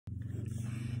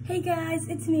Hey guys,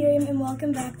 it's Miriam and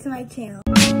welcome back to my channel.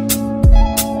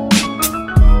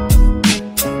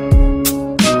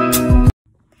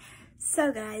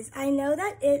 So guys, I know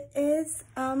that it is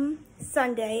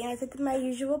Sunday and I said that my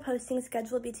usual posting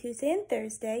schedule would be Tuesday and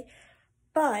Thursday,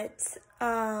 but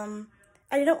I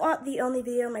didn't want the only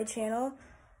video on my channel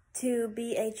to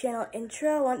be a channel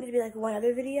intro. I wanted it to be like one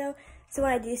other video. So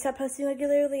when I do start posting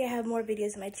regularly, I have more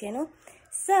videos on my channel.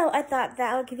 So I thought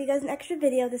that I would give you guys an extra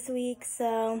video this week.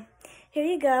 So here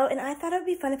you go. And I thought it would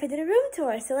be fun if I did a room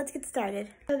tour. So let's get started.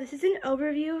 So this is an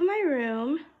overview of my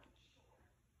room.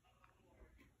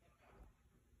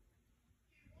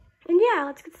 And yeah,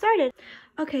 let's get started.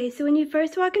 Okay, so when you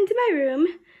first walk into my room,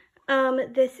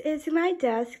 this is my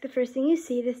desk. The first thing you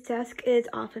see, this desk is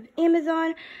off of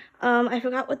Amazon. I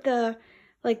forgot what the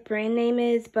brand name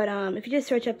is, but if you just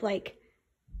search up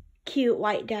cute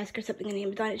white desk or something on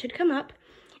Amazon, it should come up.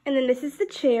 And then this is the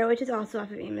chair, which is also off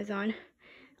of Amazon.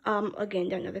 Again,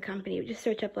 don't know the company, but just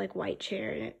search up white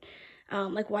chair and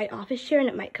it, white office chair, and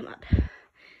it might come up.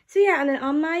 So yeah, and then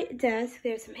on my desk,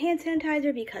 there's some hand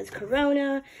sanitizer because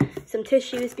Corona, some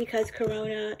tissues because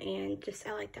Corona, and just,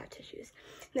 I like that, tissues.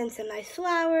 And then some nice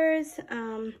flowers,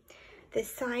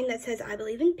 this sign that says, I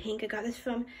believe in pink. I got this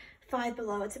from Five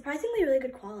Below. It's surprisingly really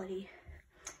good quality.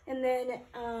 And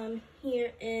then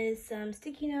here is some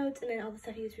sticky notes, and then all the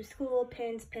stuff I use for school,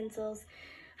 pens, pencils,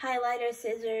 highlighter,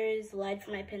 scissors, lead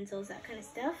for my pencils, that kind of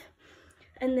stuff.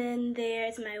 And then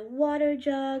there's my water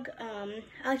jug. I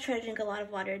like to try to drink a lot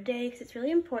of water a day because it's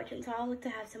really important, so I'll look to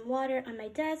have some water on my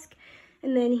desk.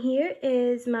 And then here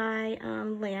is my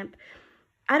lamp.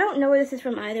 I don't know where this is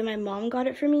from either. My mom got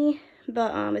it for me,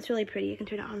 but it's really pretty. You can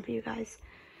turn it on for you guys.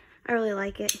 I really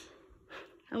like it.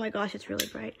 Oh my gosh, it's really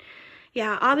bright.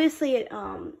 Yeah, obviously it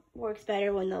works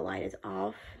better when the light is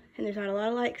off and there's not a lot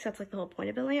of light because that's the whole point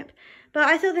of a lamp. But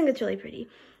I still think it's really pretty.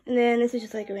 And then this is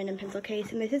just a random pencil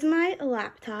case. And this is my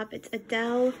laptop. It's a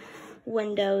Dell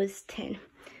Windows 10.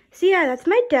 So yeah, that's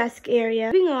my desk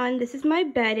area. Moving on, this is my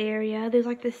bed area. There's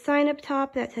this sign up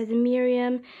top that says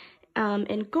MIriam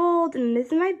in gold. And this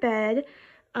is my bed.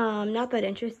 Not that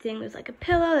interesting. There's a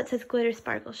pillow that says glitter,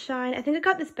 sparkle, shine. I think I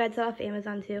got this bed set off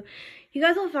Amazon too. You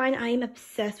guys will find I am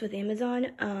obsessed with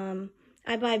Amazon.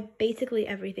 I buy basically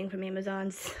everything from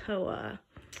Amazon. So,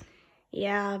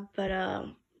 yeah, but,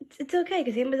 it's okay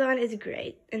because Amazon is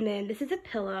great. And then this is a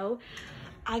pillow.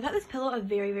 I got this pillow a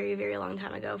very, very, very long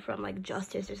time ago from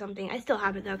Justice or something. I still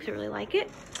have it though because I really like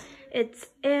it. It's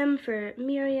M for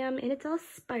Miriam and it's all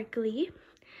sparkly.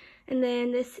 And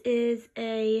then this is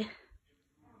a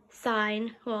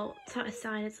sign. Well, it's not a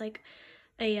sign. It's a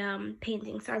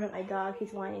painting. Sorry about my dog.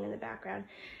 He's whining in the background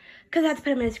because I had to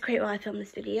put him in his crate while I filmed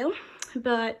this video.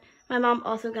 But my mom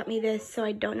also got me this, so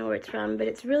I don't know where it's from, but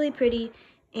it's really pretty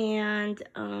and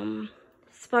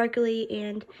sparkly,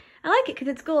 and I like it because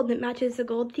it's gold and it matches the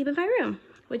gold theme of my room,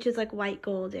 which is white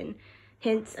gold and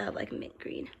hints of mint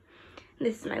green. And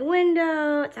this is my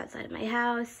window. It's outside of my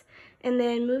house. And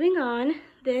then moving on,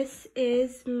 this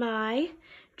is my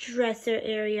dresser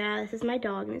area. This is my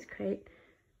dog in his crate.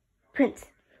 Prince.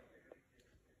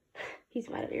 He's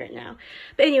mad at me right now.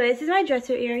 But anyway, this is my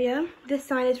dresser area. This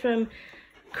sign is from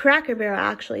Cracker Barrel,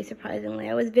 actually, surprisingly.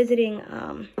 I was visiting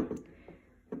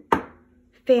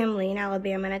family in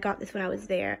Alabama, and I got this when I was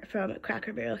there from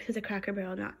Cracker Barrel. There's a Cracker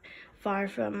Barrel not far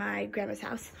from my grandma's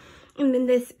house. And then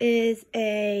this is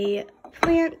a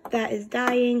plant that is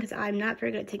dying because I'm not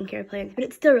very good at taking care of plants, but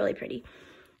it's still really pretty.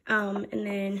 And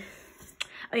then,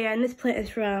 oh yeah, and this plant is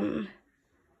from,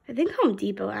 I think, Home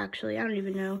Depot, actually. I don't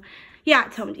even know. Yeah,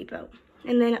 it's Home Depot.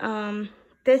 And then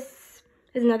this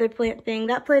is another plant thing.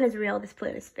 That plant is real. This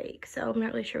plant is fake, so I'm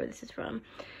not really sure where this is from.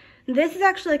 This is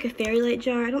actually a fairy light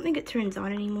jar. I don't think it turns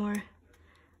on anymore.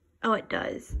 Oh, it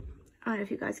does. I don't know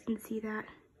if you guys can see that.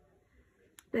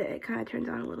 But it kind of turns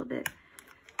on a little bit.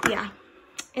 Yeah.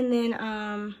 And then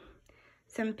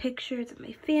some pictures of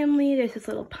my family. There's this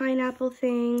little pineapple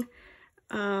thing.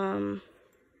 Yeah,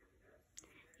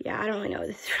 I don't really know what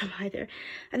this is from either.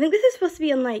 I think this is supposed to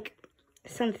be on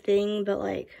something,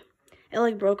 but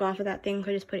it broke off of that thing,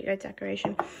 so I just put it here as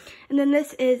decoration. And then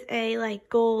this is a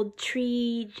gold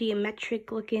tree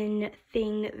geometric looking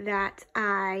thing that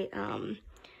I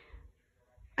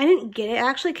didn't get it. It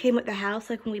actually came with the house.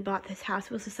 When we bought this house,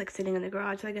 it was just sitting in the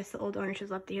garage. So I guess the old owners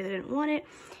just left it here. They didn't want it.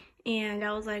 And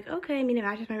I was like, okay, I mean, it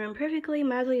matches my room perfectly.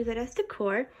 Might as well use it as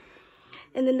decor.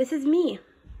 And then this is me.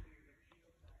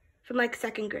 From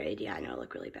 2nd grade. Yeah, I know I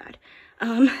look really bad.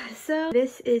 So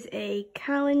this is a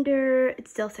calendar. It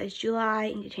still says July.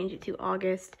 I need to change it to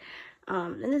August.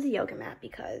 And there's a yoga mat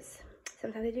because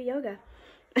sometimes I do yoga.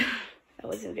 That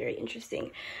wasn't very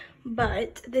interesting.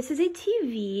 But this is a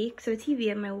TV, so a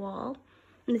TV on my wall.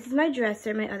 And this is my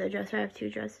dresser, my other dresser. I have 2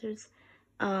 dressers.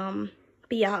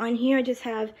 But yeah, on here I just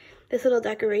have this little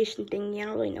decoration thingy. I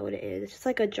don't really know what it is. It's just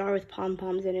like a jar with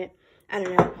pom-poms in it. I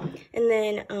don't know. And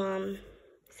then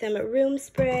some room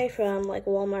spray from like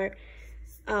Walmart.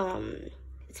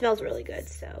 It smells really good,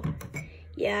 so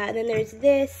yeah. And then there's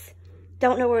this.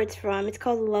 Don't know where it's from. It's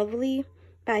called Lovely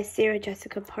by Sarah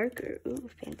Jessica Parker. Ooh,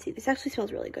 fancy. This actually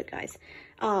smells really good, guys.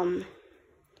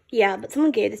 Yeah, but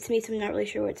someone gave this to me, so I'm not really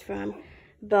sure where it's from.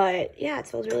 But yeah, it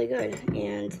smells really good.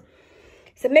 And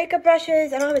some makeup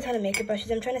brushes. I don't have a ton of makeup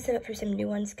brushes. I'm trying to save up for some new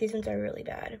ones. These ones are really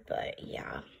bad, but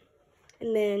yeah.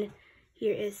 And then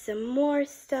here is some more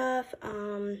stuff.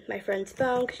 My friend's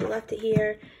phone, because she left it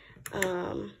here.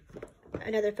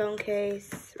 Another phone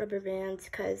case, rubber bands,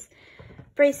 because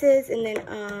braces. And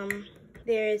then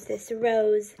there's this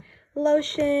rose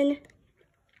lotion,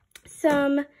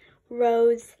 some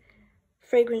rose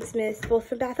fragrance mist, both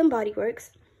from Bath & Body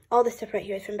Works. All this stuff right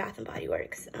here is from Bath & Body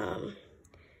Works.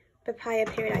 Papaya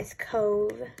Paradise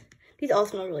Cove. These all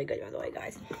smell really good, by the way,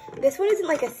 guys. This one isn't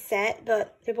like a set,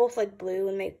 but they're both like blue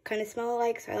and they kind of smell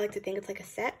alike, so I like to think it's like a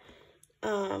set.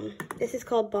 This is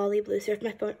called Bali Blue Surf.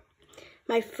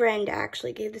 My friend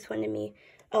actually gave this one to me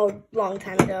a long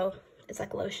time ago. It's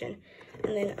like lotion.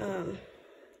 And then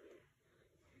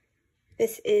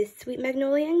this is Sweet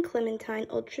Magnolia and Clementine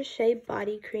Ultra Shea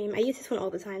Body Cream. I use this one all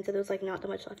the time, so there's like not that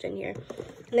much left in here.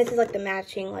 And this is like the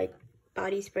matching like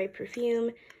body spray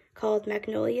perfume called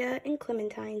Magnolia and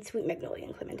Clementine, Sweet Magnolia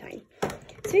and Clementine.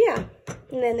 So yeah,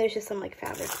 and then there's just some like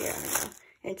fabric here, I don't know,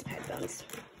 and some headphones.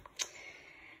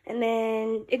 And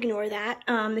then ignore that.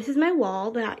 This is my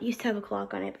wall that used to have a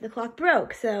clock on it, but the clock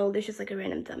broke, so there's just like a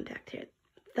random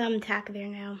thumbtack there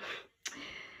now.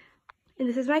 And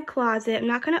this is my closet. I'm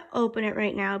not gonna open it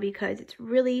right now because it's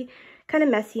really kind of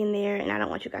messy in there, and I don't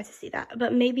want you guys to see that.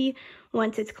 But maybe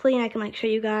once it's clean, I can like show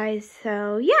you guys.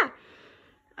 So yeah.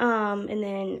 And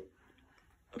then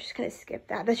I'm just gonna skip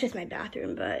that. That's just my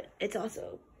bathroom, but it's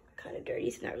also kind of dirty,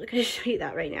 so I'm not really gonna show you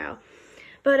that right now.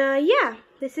 But yeah,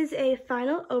 this is a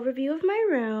final overview of my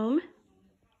room.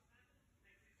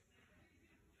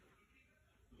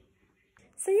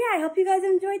 So yeah, I hope you guys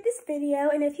enjoyed this video,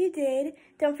 and if you did,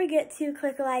 don't forget to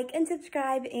click like and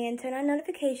subscribe and turn on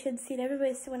notifications so you never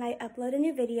miss when I upload a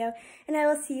new video. And I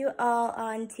will see you all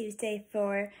on Tuesday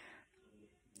for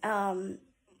the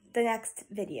next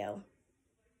video.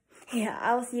 Yeah,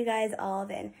 I will see you guys all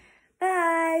then.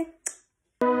 Bye!